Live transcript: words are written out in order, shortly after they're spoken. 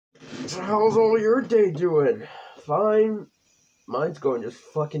So how's all your day doing? Fine. Mine's going just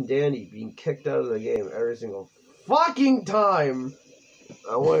fucking dandy, being kicked out of the game every single fucking time.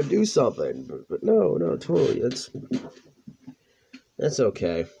 I want to do something, but no, totally. That's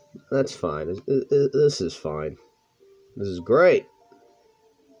okay. That's fine. This is fine. This is great.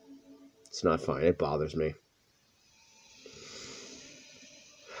 It's not fine. It bothers me.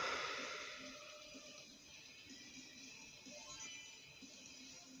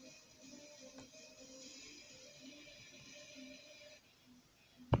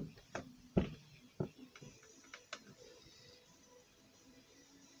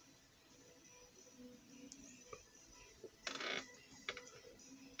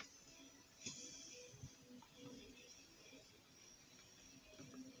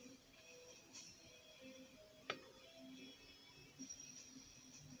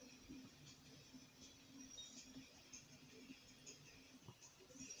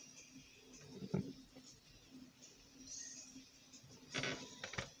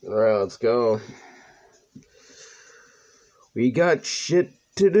 Alright, let's go. We got shit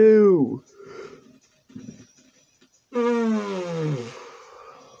to do.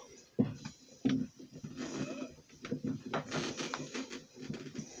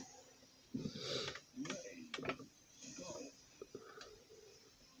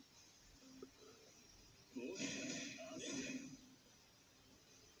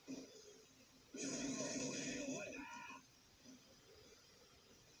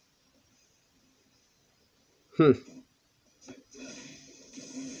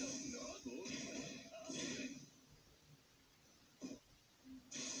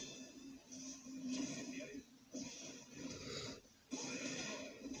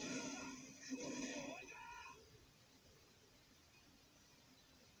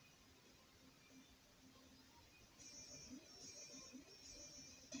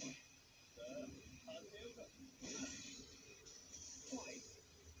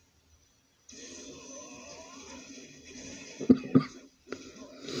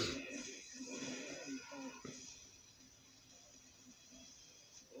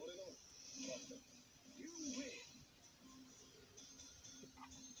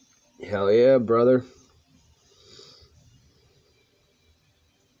 Hell yeah, brother.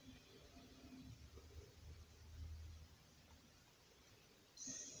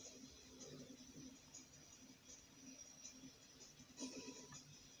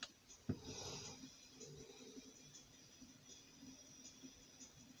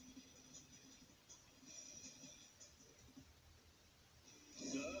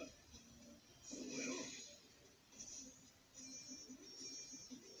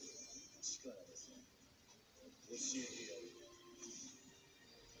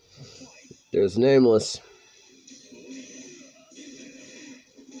 There's Nameless.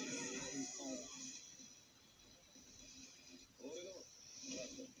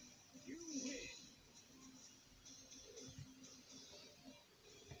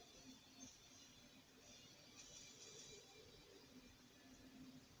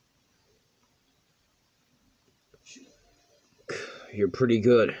 You're pretty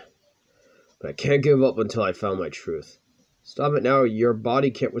good, but I can't give up until I found my truth. Stop it now, your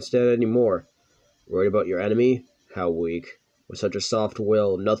body can't withstand it anymore. Worried about your enemy? How weak. With such a soft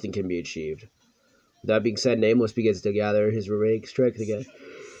will, nothing can be achieved. With that being said, Nameless begins to gather his remaining strength again.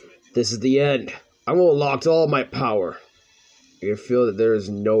 This is the end. I will unlock all my power. I can feel that there is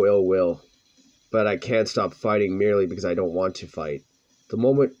no ill will, but I can't stop fighting merely because I don't want to fight. The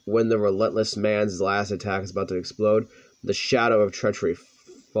moment when the relentless man's last attack is about to explode, the shadow of treachery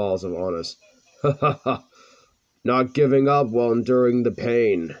falls on us. Ha ha ha! Not giving up while enduring the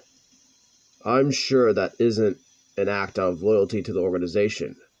pain. I'm sure that isn't an act of loyalty to the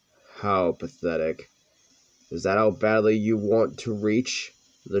organization. How pathetic. Is that how badly you want to reach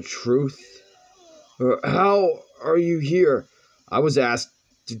the truth? How are you here? I was asked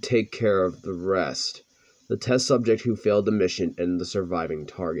to take care of the rest. The test subject who failed the mission and the surviving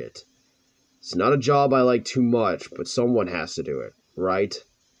target. It's not a job I like too much, but someone has to do it, right?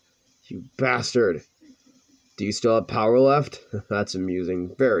 You bastard. Do you still have power left? That's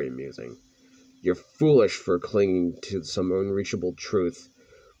amusing, very amusing. You're foolish for clinging to some unreachable truth,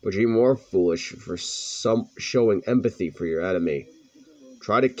 but you're more foolish for showing empathy for your enemy.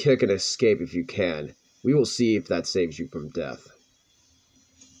 Try to kick and escape if you can. We will see if that saves you from death.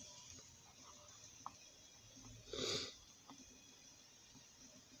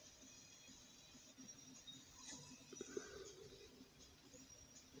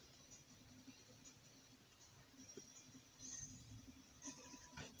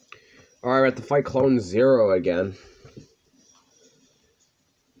 Alright, we're at the fight Clone Zero again.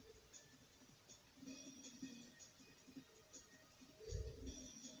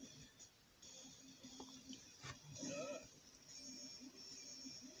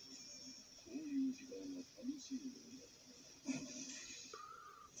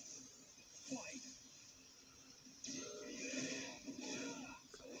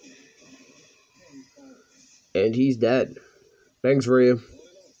 And he's dead. Thanks, Ryu.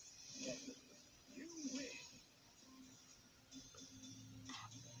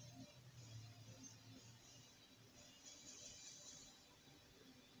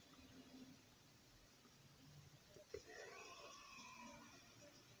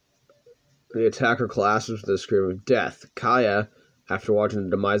 The attacker collapses with a scream of death. Kaya, after watching the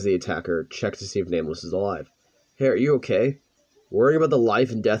demise of the attacker, checks to see if Nameless is alive. Hey, are you okay? Worrying about the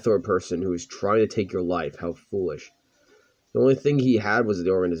life and death of a person who is trying to take your life. How foolish. The only thing he had was the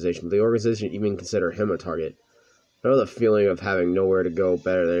organization, but the organization didn't even consider him a target. I know the feeling of having nowhere to go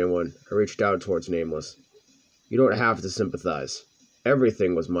better than anyone. I reached out towards Nameless. You don't have to sympathize.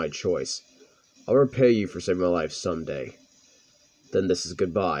 Everything was my choice. I'll repay you for saving my life someday. Then this is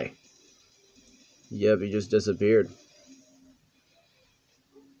goodbye. Yep, he just disappeared.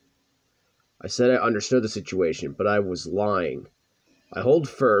 I said I understood the situation, but I was lying. I hold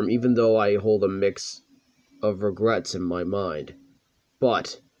firm, even though I hold a mix of regrets in my mind.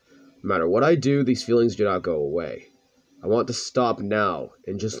 But, no matter what I do, these feelings do not go away. I want to stop now,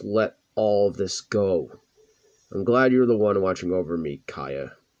 and just let all of this go. I'm glad you're the one watching over me,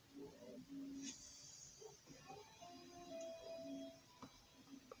 Kaya.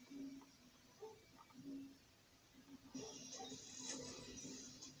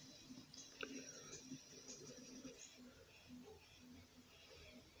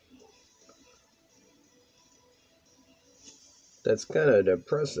 That's kind of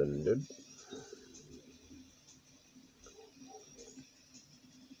depressing, dude.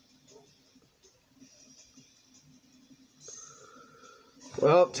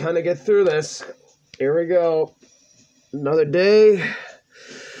 Well, time to get through this. Here we go. Another day.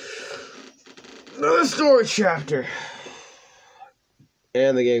 Another story chapter.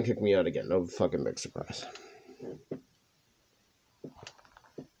 And the game kicked me out again. No fucking big surprise.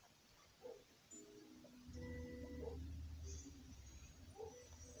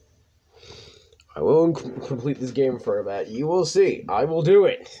 I will complete this game for a bit. You will see. I will do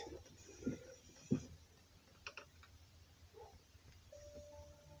it.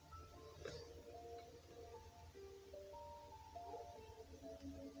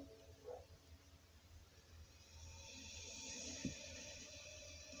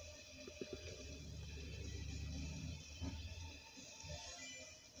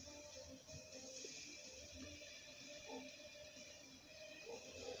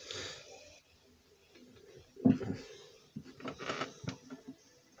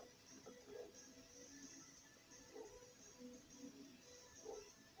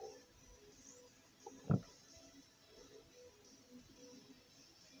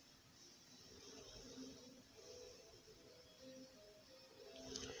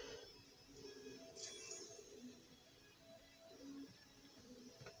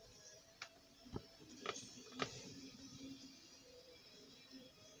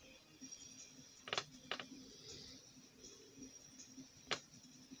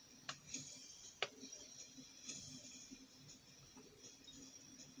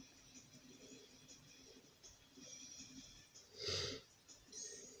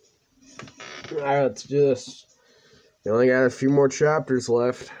 Alright, let's do this. We only got a few more chapters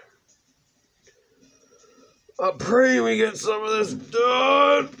left. I pray we get some of this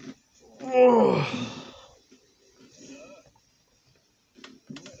done. Oh.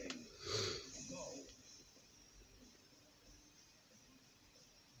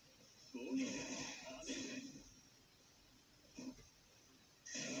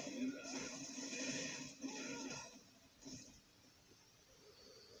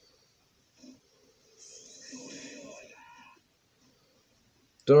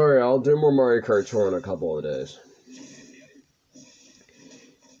 Don't worry, I'll do more Mario Kart Tour in a couple of days.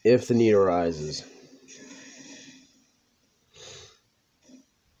 If the need arises.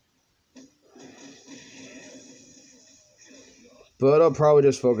 But I'll probably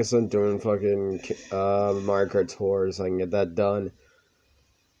just focus on doing fucking Mario Kart Tour so I can get that done.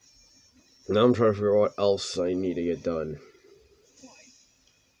 Now I'm trying to figure out what else I need to get done.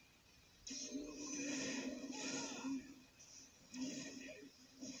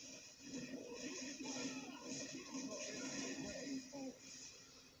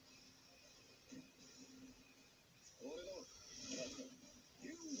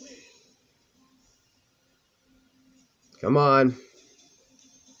 Come on.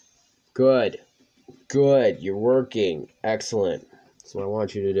 Good. Good. You're working. Excellent. That's what I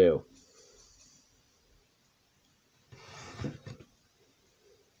want you to do.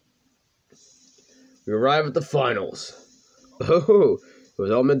 We arrive at the finals. Oh, it was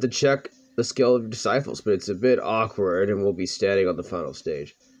all meant to check the skill of your disciples, but it's a bit awkward and we'll be standing on the final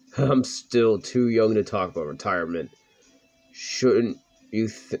stage. I'm still too young to talk about retirement. Shouldn't you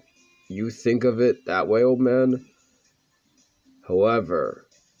think of it that way, old man? However,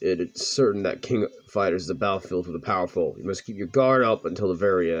 it is certain that King Fighters is a battlefield for the powerful. You must keep your guard up until the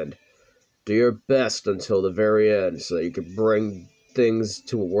very end. Do your best until the very end so that you can bring things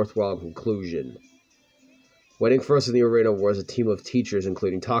to a worthwhile conclusion. Waiting for us in the arena was a team of teachers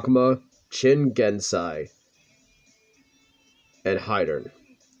including Takuma, Chin Gensai, and Hydern.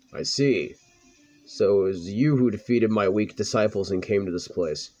 I see. So it was you who defeated my weak disciples and came to this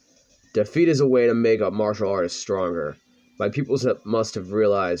place. Defeat is a way to make a martial artist stronger. My pupils must have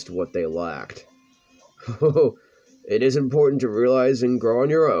realized what they lacked. Oh, it is important to realize and grow on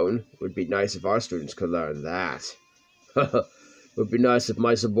your own. It would be nice if our students could learn that. It would be nice if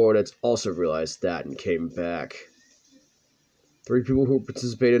my subordinates also realized that and came back. 3 people who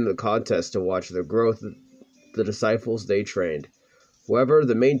participated in the contest to watch the growth of the disciples they trained. However,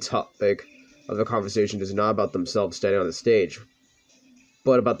 the main topic of the conversation is not about themselves standing on the stage,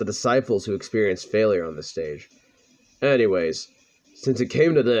 but about the disciples who experienced failure on the stage. Anyways, since it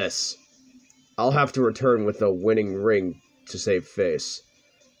came to this, I'll have to return with a winning ring to save face.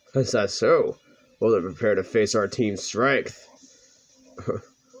 Is that so? Well, then prepare to face our team's strength.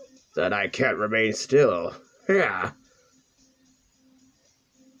 Then I can't remain still. Yeah.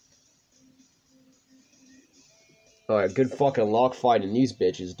 Alright, good fucking lock fighting these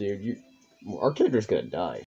bitches, dude. Our character's gonna die.